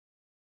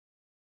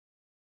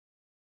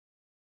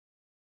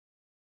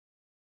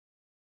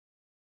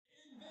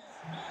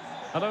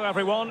Hello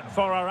everyone,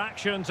 for our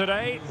action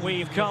today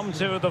we've come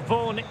to the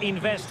Wohn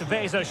Invest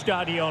Weser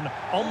Stadion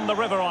on the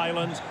River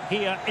Island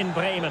here in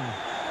Bremen.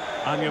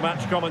 I'm your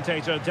match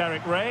commentator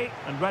Derek Ray,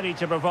 and ready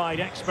to provide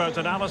expert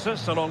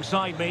analysis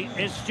alongside me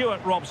is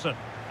Stuart Robson,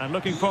 and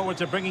looking forward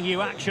to bringing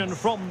you action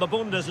from the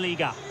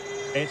Bundesliga.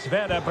 It's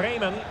Werder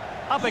Bremen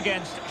up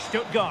against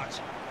Stuttgart.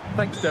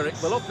 Thanks, Derek.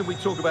 Well, often we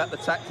talk about the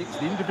tactics,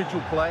 the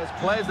individual players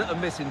that are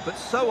missing, but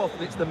so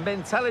often it's the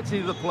mentality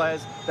of the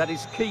players that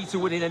is key to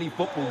winning any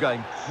football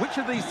game. Which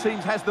of these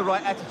teams has the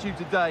right attitude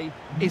today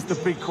is the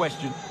big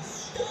question.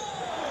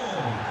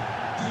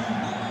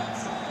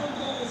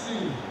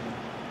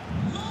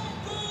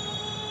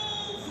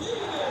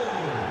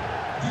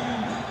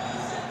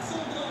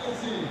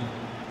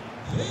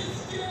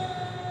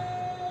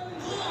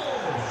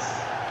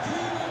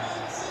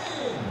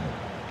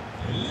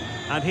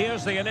 And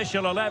here's the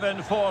initial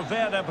 11 for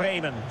Werder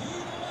Bremen.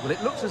 Well, it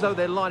looks as though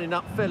they're lining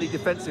up fairly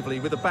defensively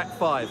with a back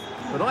five,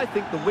 but I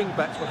think the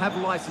wing-backs will have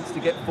licence to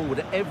get forward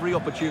at every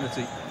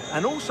opportunity.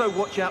 And also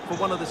watch out for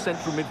one of the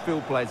central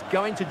midfield players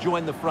going to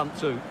join the front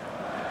too.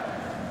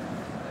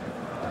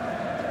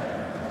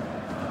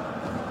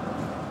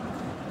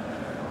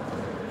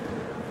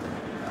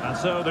 And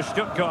so the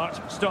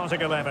Stuttgart starting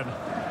 11.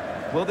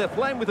 Well, they're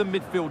playing with a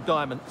midfield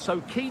diamond,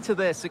 so key to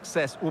their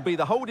success will be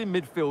the holding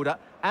midfielder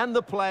and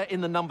the player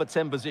in the number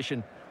 10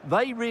 position.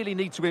 They really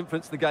need to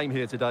influence the game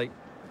here today.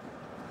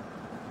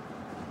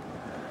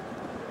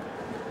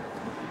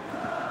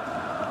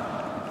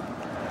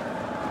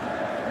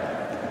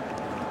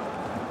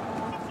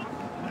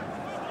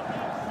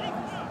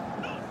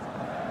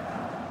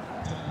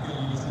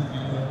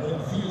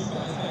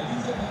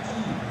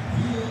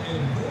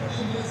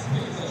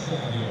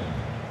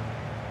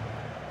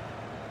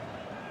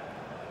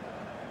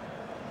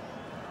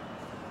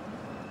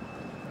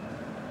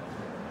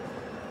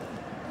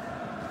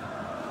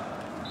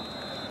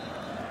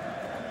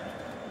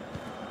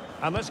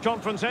 And this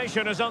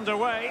confrontation is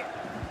underway.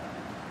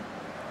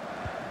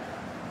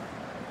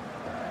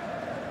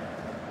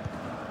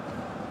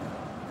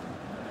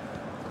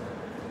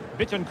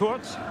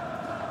 Bittencourt.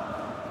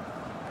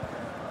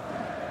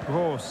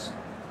 Gross.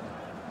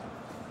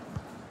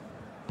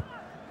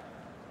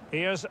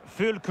 Here's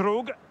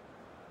Füllkrug.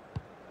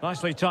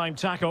 Nicely timed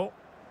tackle.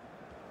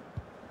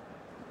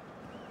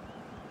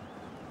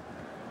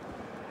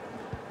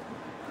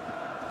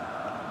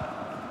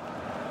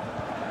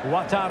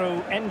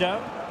 Wataru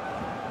Endo.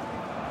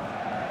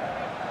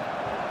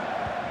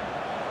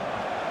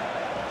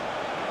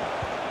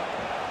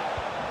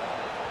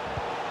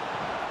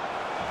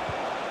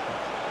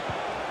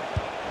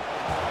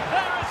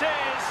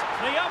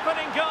 The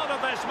opening goal of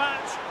this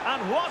match,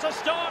 and what a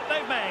start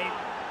they've made.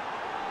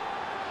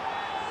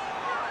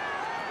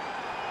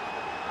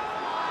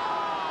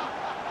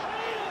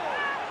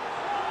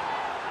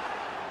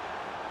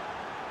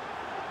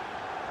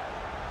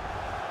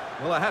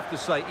 Well, I have to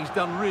say, he's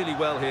done really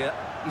well here.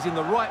 He's in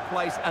the right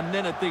place and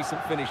then a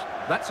decent finish.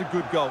 That's a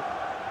good goal.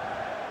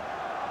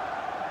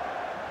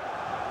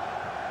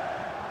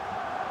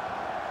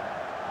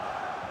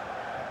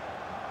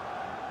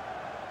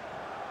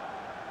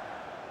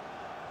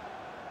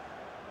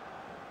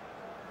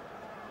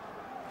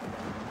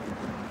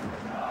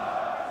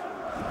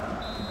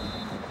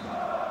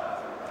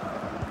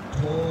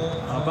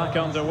 Back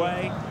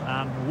underway,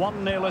 and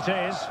 1-0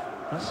 it is.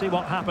 Let's see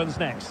what happens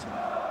next.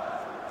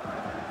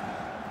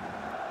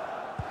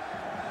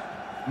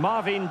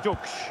 Marvin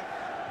Duksch.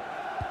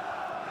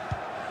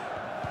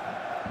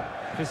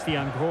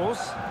 Christian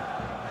Gross.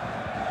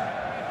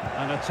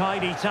 And a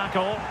tidy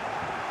tackle.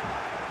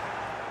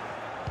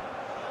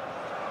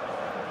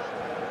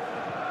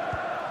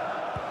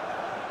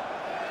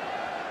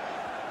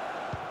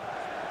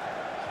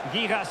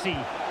 Girassi.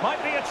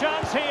 Might be a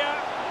chance here.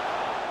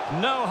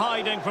 No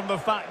hiding from the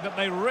fact that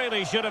they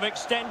really should have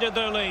extended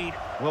their lead.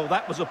 Well,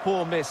 that was a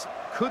poor miss.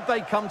 Could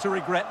they come to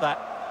regret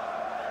that?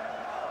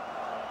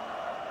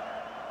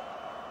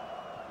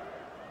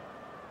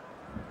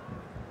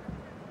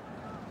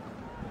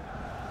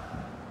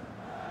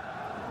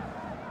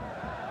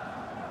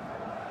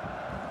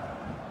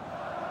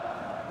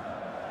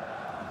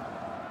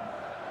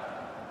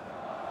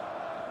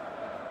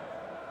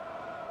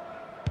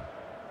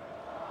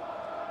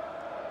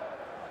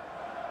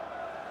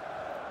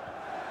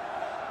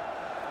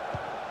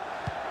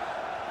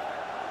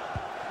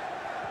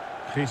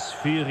 Chris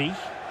Führig.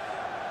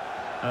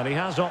 And he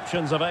has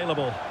options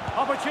available.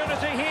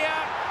 Opportunity here.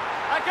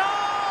 A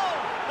goal!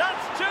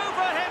 That's two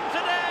for him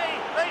today.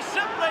 They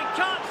simply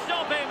can't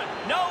stop him.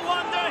 No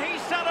wonder he's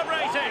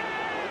celebrating.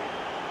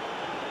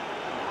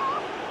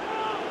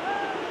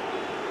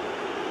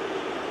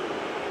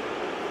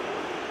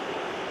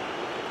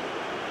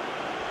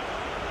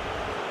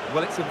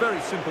 Well, it's a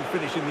very simple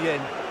finish in the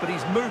end, but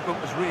his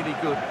movement was really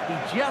good. He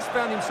just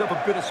found himself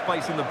a bit of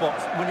space in the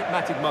box when it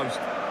mattered most.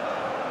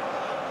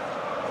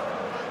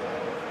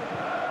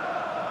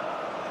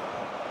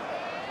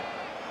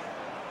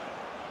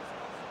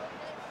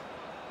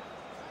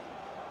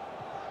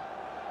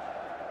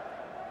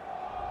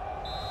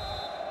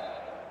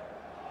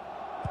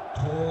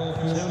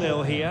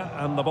 1-0 here,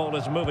 and the ball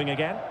is moving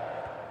again.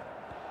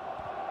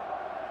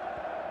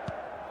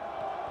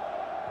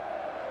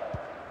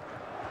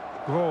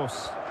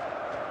 Gross.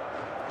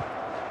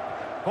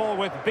 Ball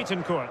with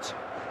Bittencourt.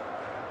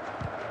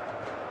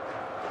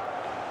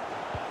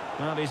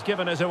 And he's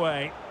given us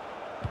away.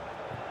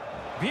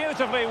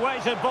 Beautifully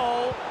weighted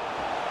ball.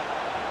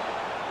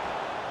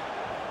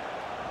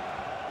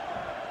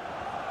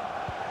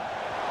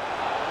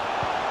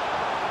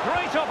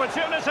 Great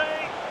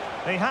opportunity.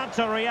 He had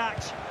to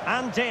react,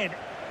 and did.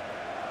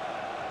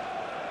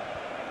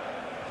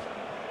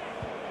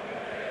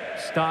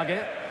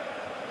 Stage.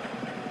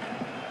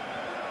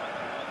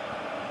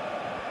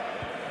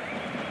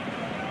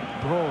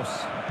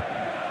 Gross.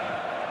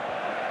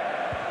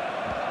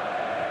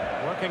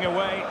 Working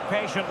away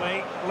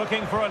patiently,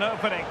 looking for an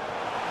opening.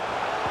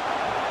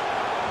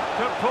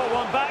 Could pull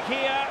one back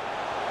here.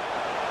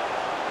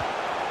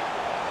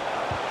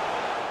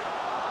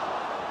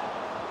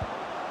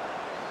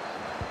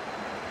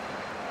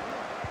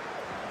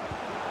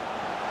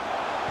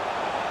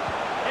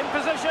 In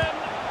position.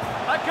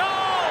 A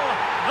goal!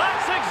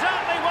 That's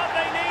exactly what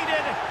they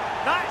needed.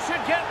 That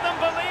should get them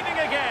believing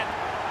again.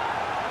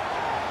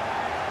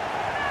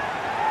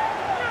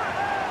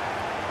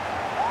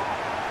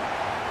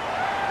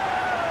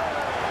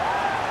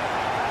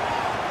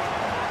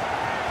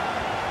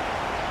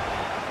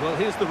 Well,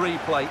 here's the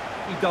replay.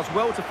 He does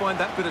well to find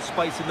that bit of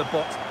space in the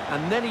box,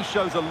 and then he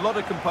shows a lot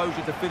of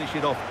composure to finish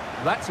it off.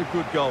 That's a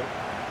good goal.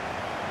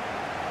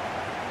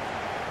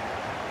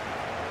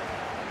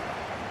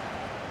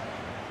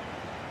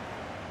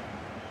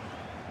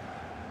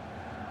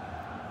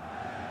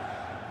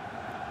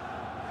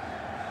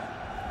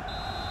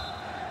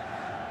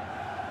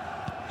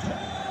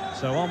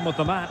 So on with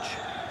the match.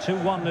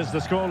 2-1 is the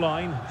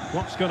scoreline.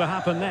 What's going to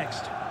happen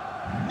next?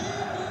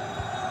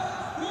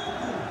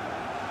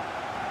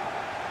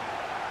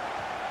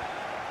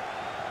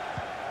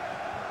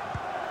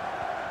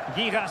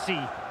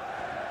 Girassi.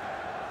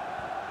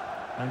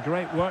 And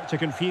great work to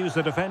confuse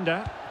the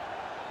defender.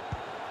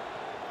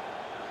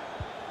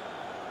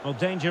 Well,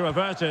 danger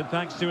averted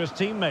thanks to his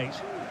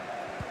teammate.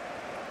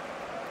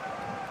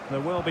 There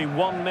will be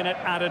 1 minute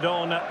added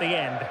on at the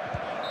end.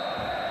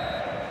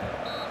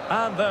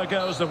 And there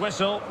goes the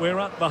whistle. We're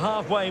at the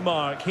halfway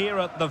mark here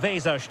at the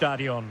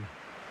Weserstadion.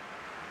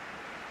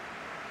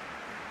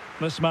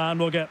 This man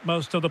will get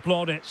most of the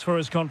plaudits for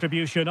his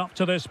contribution up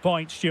to this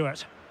point,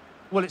 Stuart.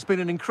 Well, it's been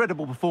an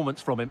incredible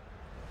performance from him.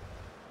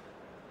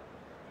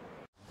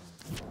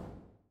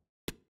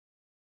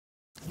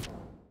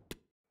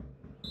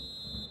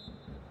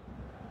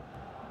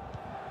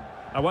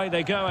 Away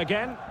they go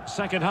again.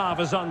 Second half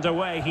is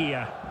underway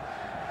here.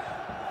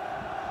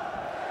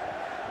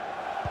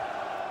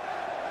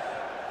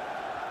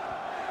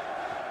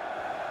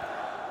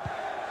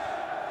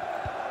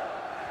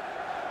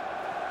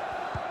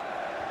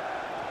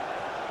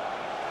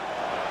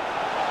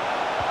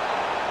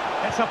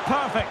 It's a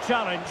perfect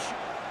challenge.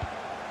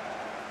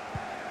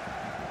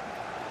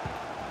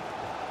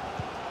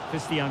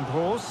 Christian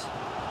Gross.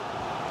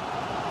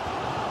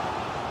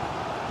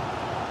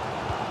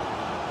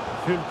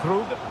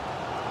 Füllkrug.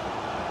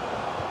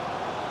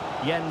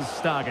 Jens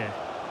Stage.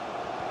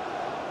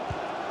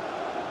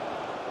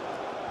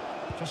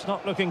 Just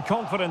not looking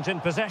confident in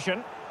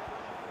possession.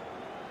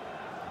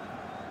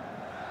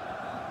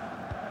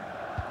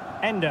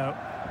 Endo.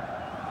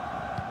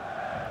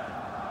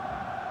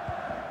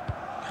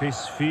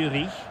 Chris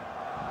Fury.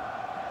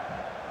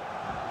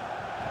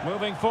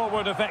 Moving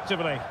forward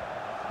effectively.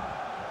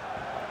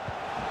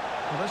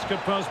 Well, this could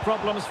pose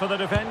problems for the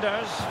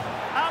defenders.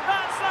 And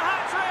that's the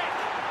hat-trick!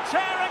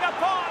 Tearing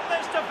apart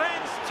this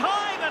defence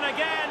time and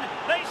again.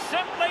 They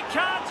simply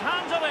can't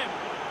handle him.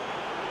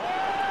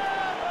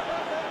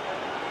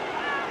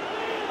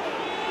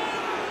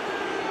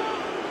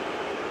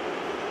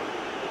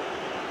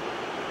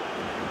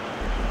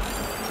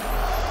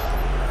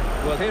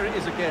 Well, here it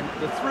is again.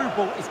 The through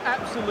ball is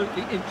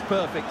absolutely inch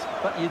perfect,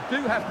 but you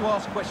do have to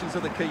ask questions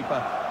of the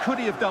keeper. Could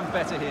he have done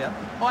better here?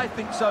 I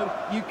think so.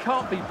 You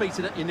can't be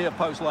beaten at your near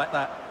post like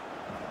that.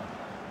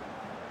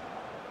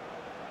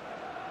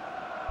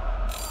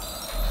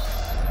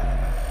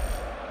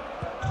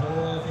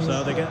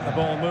 So they get the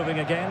ball moving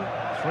again.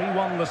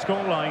 3-1 the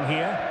scoreline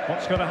here.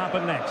 What's going to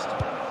happen next?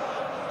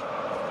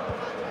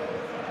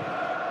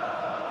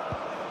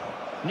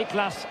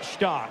 Niklas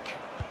Stark.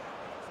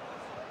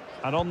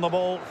 And on the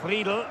ball,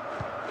 Friedel.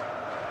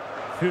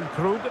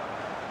 Füllkrug.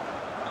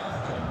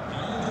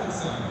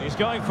 He's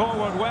going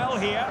forward well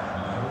here.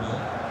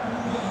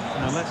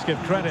 And let's give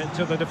credit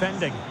to the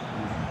defending.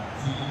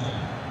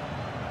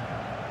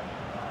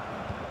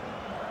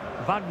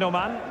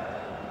 Wagnerman.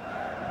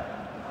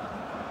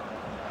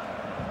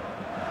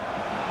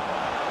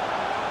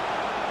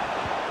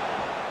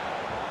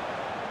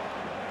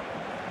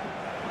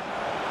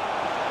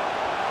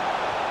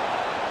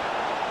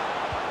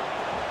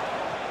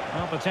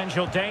 Well,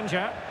 potential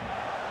danger.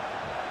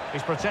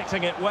 He's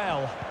protecting it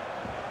well.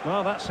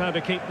 Well, that's how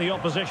to keep the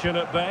opposition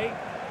at bay.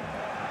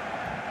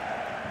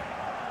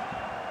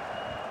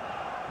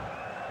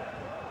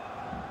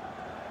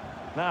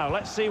 Now,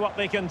 let's see what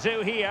they can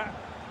do here.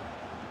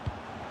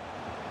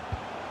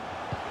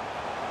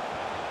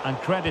 And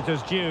credit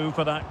is due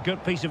for that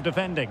good piece of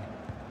defending.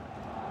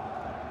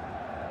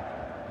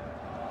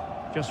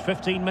 Just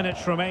 15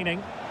 minutes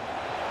remaining.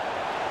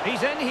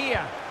 He's in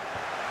here.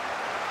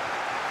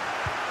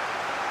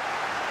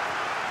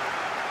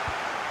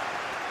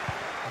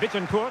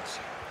 Bittencourt.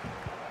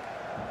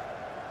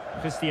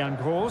 Christian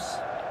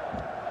Groß.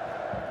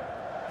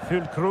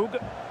 Füllkrug.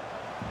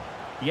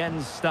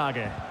 Jens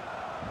Stage.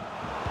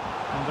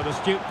 And an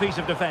astute piece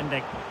of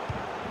defending.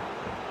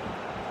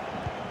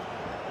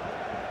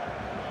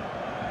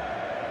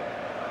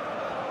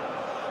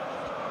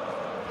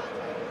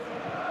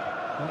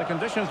 And the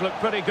conditions look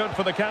pretty good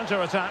for the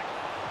counter-attack.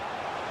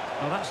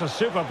 Well, that's a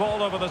super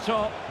ball over the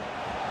top.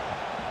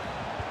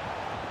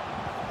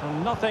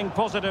 And nothing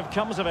positive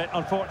comes of it,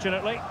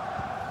 unfortunately.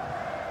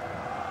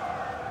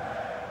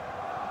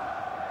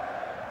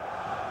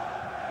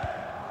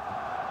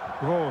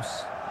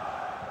 Groß.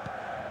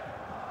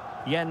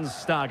 Jens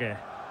Stage.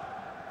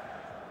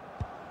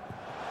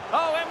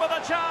 Oh, in with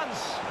a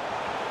chance!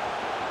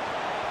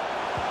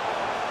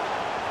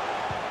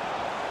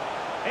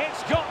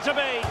 It's got to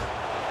be!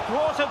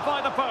 Thwarted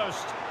by the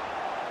post.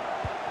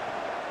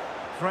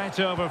 Threat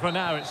over for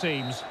now, it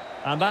seems.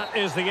 And that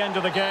is the end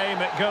of the game.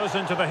 It goes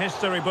into the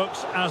history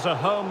books as a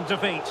home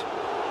defeat.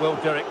 Well,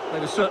 Derek, they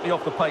were certainly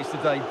off the pace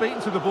today.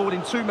 Beaten to the ball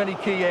in too many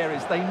key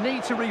areas. They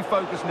need to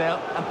refocus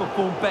now and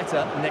perform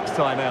better next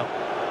time out.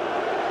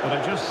 But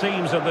it just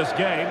seems in this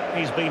game,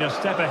 he's been a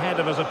step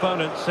ahead of his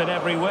opponents in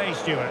every way,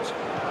 Stuart.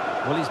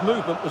 Well, his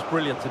movement was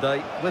brilliant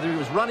today. Whether he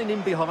was running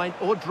in behind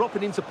or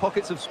dropping into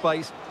pockets of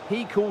space,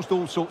 he caused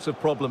all sorts of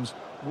problems.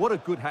 What a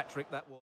good hat-trick that was.